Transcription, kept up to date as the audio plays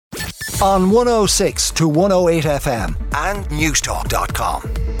On 106 to 108 FM and newstalk.com.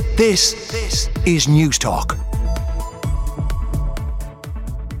 This is Newstalk.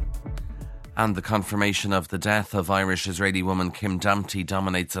 And the confirmation of the death of Irish-Israeli woman Kim Damty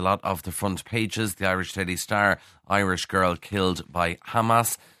dominates a lot of the front pages. The Irish Daily Star, Irish girl killed by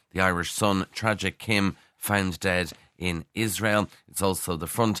Hamas. The Irish Sun, tragic Kim found dead in Israel. It's also the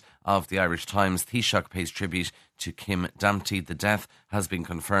front of the Irish Times. Taoiseach pays tribute to Kim Damty. The death has been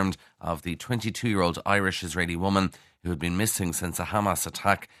confirmed of the 22-year-old Irish-Israeli woman who had been missing since a Hamas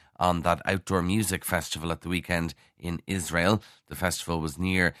attack on that outdoor music festival at the weekend in Israel. The festival was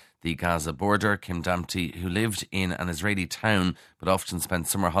near the Gaza border. Kim Damty, who lived in an Israeli town but often spent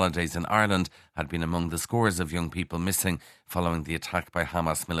summer holidays in Ireland, had been among the scores of young people missing following the attack by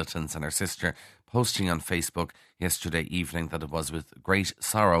Hamas militants, and her sister posting on Facebook yesterday evening that it was with great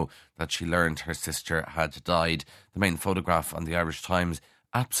sorrow that she learned her sister had died. The main photograph on the Irish Times,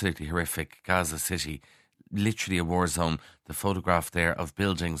 absolutely horrific, Gaza City, literally a war zone. The photograph there of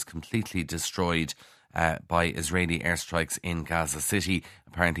buildings completely destroyed by Israeli airstrikes in Gaza City.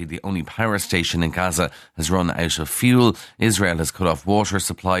 Apparently the only power station in Gaza has run out of fuel. Israel has cut off water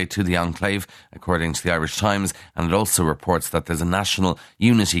supply to the enclave, according to the Irish Times, and it also reports that there's a national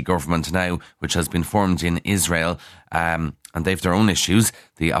unity government now which has been formed in Israel, and they've their own issues,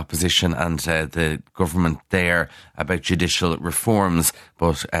 the opposition and the government there, about judicial reforms.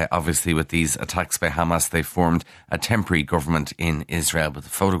 But obviously with these attacks by Hamas, they formed a temporary government in Israel. But the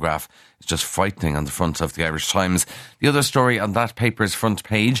photograph is just frightening on the front of the Irish Times. The other story on that paper's front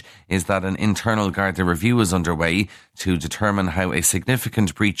page is that an internal Garda review is underway to determine how a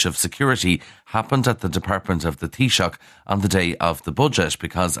significant breach of security happened at the Department of the Taoiseach on the day of the budget,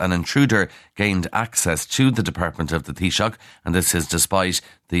 because an intruder gained access to the Department of the Taoiseach, and this is despite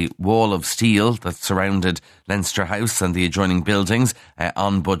the wall of steel that surrounded Leinster House and the adjoining buildings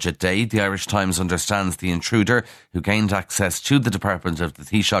on budget day. The Irish Times understands the intruder, who gained access to the Department of the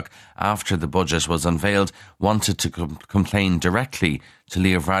Taoiseach after the budget was unveiled, wanted to complain directly to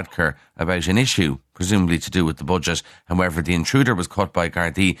Leo Varadkar about an issue, presumably to do with the budget. However, the intruder was caught by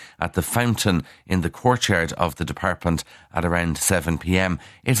Gardaí at the fountain in the courtyard of the department at around 7 p.m.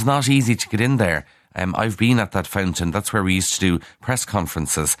 It's not easy to get in there. I've been at that fountain. That's where we used to do press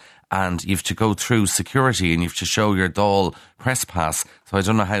conferences, and you have to go through security and you have to show your Dáil press pass. So I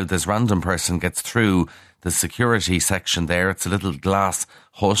don't know how this random person gets through the security section there. It's a little glass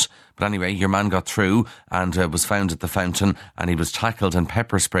hut. But anyway, your man got through and was found at the fountain, and he was tackled and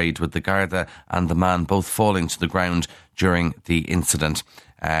pepper sprayed, with the Garda and the man both falling to the ground during the incident.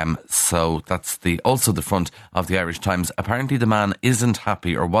 So that's also the front of the Irish Times. Apparently the man isn't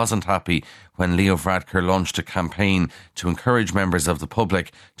happy, or wasn't happy, when Leo Varadkar launched a campaign to encourage members of the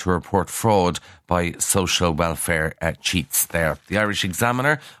public to report fraud by social welfare cheats there. The Irish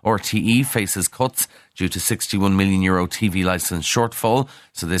Examiner, RTE, faces cuts due to €61 million TV licence shortfall.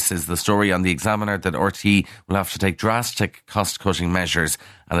 So this is the story on the Examiner, that RTE will have to take drastic cost-cutting measures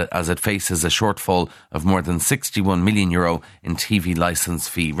as it faces a shortfall of more than €61 million in TV licence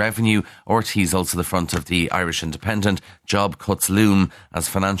fee revenue. RTE is also the front of the Irish Independent. Job cuts loom as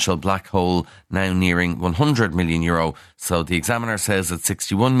financial black hole now nearing €100 million. So the Examiner says it's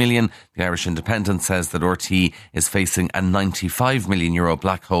 61 million. The Irish Independent says that RTE is facing a €95 million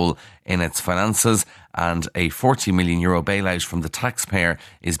black hole in its finances, and a €40 million bailout from the taxpayer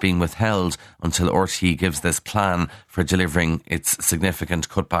is being withheld until RTE gives this plan for delivering its significant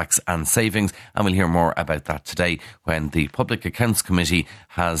cutbacks and savings. And we'll hear more about that today when the Public Accounts Committee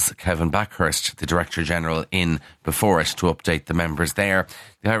has Kevin Backhurst, the Director General, in before it to update the members there.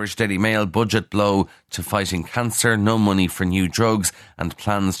 The Irish Daily Mail, budget blow to fighting cancer, no money for new drugs, and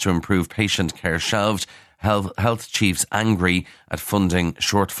plans to improve patient care shelved. Health chiefs angry at funding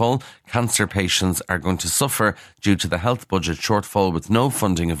shortfall. Cancer patients are going to suffer due to the health budget shortfall, with no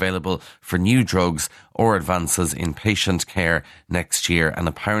funding available for new drugs or advances in patient care next year. And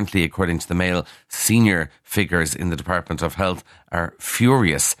apparently, according to the Mail, senior figures in the Department of Health are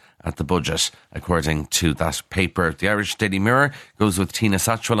furious at the budget, according to that paper. The Irish Daily Mirror goes with Tina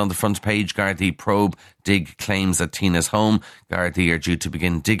Satchwell on the front page. Gardaí probe dig claims at Tina's home. Gardaí are due to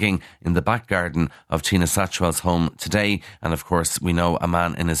begin digging in the back garden of Tina Satchwell's home today. And of course, we know a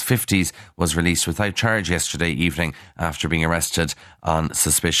man in his 50s was released without charge yesterday evening after being arrested on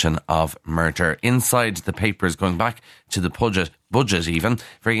suspicion of murder. Inside the papers, going back to the budget even,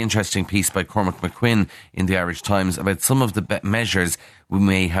 very interesting piece by Cormac McQuinn in the Irish Times about some of the measures we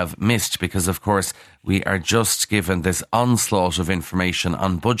may have missed, because of course we are just given this onslaught of information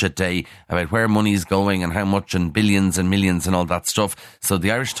on budget day about where money is going and how much, and billions and millions and all that stuff. So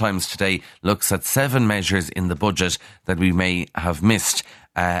the Irish Times today looks at 7 measures in the budget that we may have missed.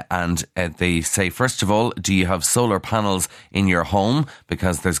 and they say, first of all, do you have solar panels in your home?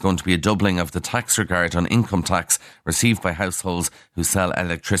 Because there's going to be a doubling of the tax regard on income tax received by households who sell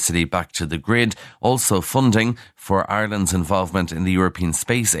electricity back to the grid. Also, funding for Ireland's involvement in the European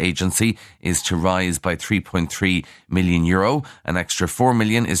Space Agency is to rise by €3.3 million. An extra €4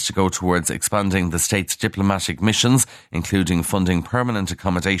 million is to go towards expanding the state's diplomatic missions, including funding permanent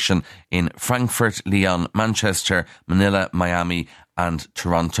accommodation in Frankfurt, Lyon, Manchester, Manila, Miami and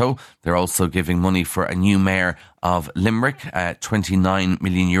Toronto. They're also giving money for a new mayor of Limerick, €29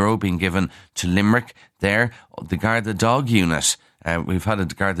 million being given to Limerick there. The Garda Dog Unit. We've had a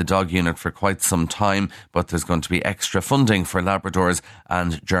Garda Dog Unit for quite some time, but there's going to be extra funding for Labradors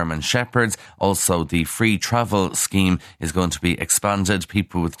and German Shepherds. Also, the free travel scheme is going to be expanded.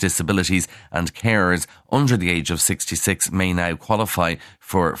 People with disabilities and carers under the age of 66 may now qualify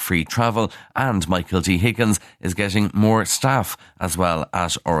for free travel. And Michael D. Higgins is getting more staff as well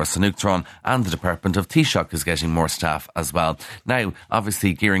at Áras an Uachtaráin, and the Department of Taoiseach is getting more staff as well. Now,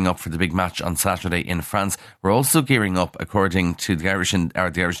 obviously gearing up for the big match on Saturday in France. We're also gearing up, according to the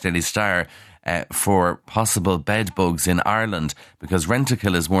Irish Daily Star, for possible bed bugs in Ireland, because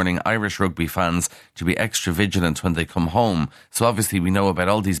Rentokil is warning Irish rugby fans to be extra vigilant when they come home. So obviously we know about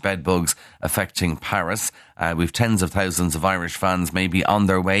all these bed bugs affecting Paris. We've tens of thousands of Irish fans maybe on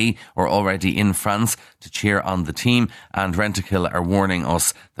their way or already in France to cheer on the team, and Rentokil are warning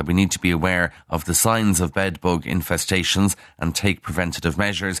us that we need to be aware of the signs of bed bug infestations and take preventative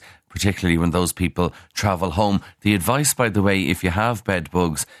measures, particularly when those people travel home. The advice, by the way, if you have bed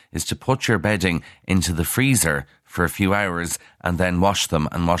bugs, is to put your bedding into the freezer for a few hours and then wash them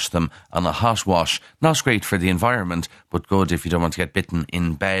on a hot wash. Not great for the environment, but good if you don't want to get bitten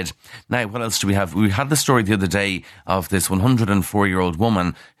in bed. Now, what else do we have? We had the story the other day of this 104-year-old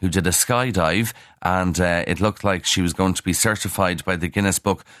woman who did a skydive, and it looked like she was going to be certified by the Guinness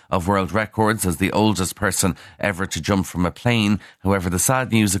Book of World Records as the oldest person ever to jump from a plane. However, the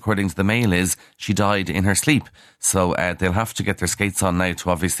sad news, according to the Mail, is she died in her sleep. So they'll have to get their skates on now to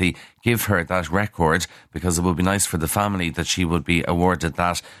obviously give her that record, because it would be nice for the family that she would be awarded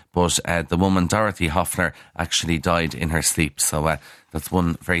that. But the woman, Dorothy Hoffner, actually died in her sleep. So that's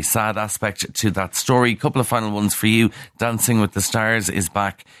one very sad aspect to that story. Couple of final ones for you. Dancing with the Stars is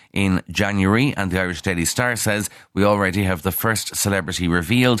back in January, and the Irish Daily Star says we already have the first celebrity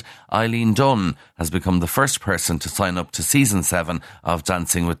revealed. Eileen Dunn has become the first person to sign up to season 7 of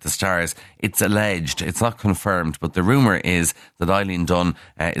Dancing with the Stars. It's alleged, it's not confirmed, but the rumour is that Eileen Dunn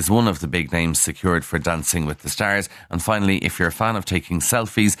is one of the big names secured for Dancing with the Stars. And finally, if you're a fan of taking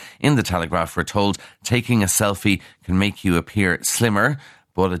selfies, in the Telegraph we're told taking a selfie can make you appear slimmer,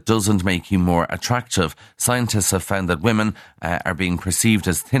 but it doesn't make you more attractive. Scientists have found that women are being perceived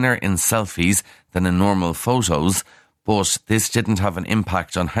as thinner in selfies than in normal photos, but this didn't have an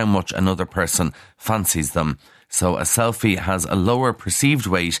impact on how much another person fancies them. So a selfie has a lower perceived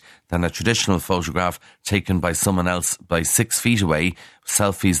weight than a traditional photograph taken by someone else by 6 feet away.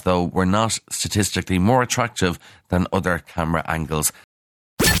 Selfies, though, were not statistically more attractive than other camera angles.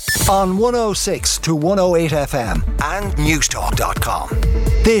 On 106 to 108 FM and Newstalk.com.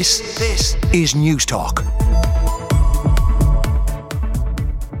 This is Newstalk.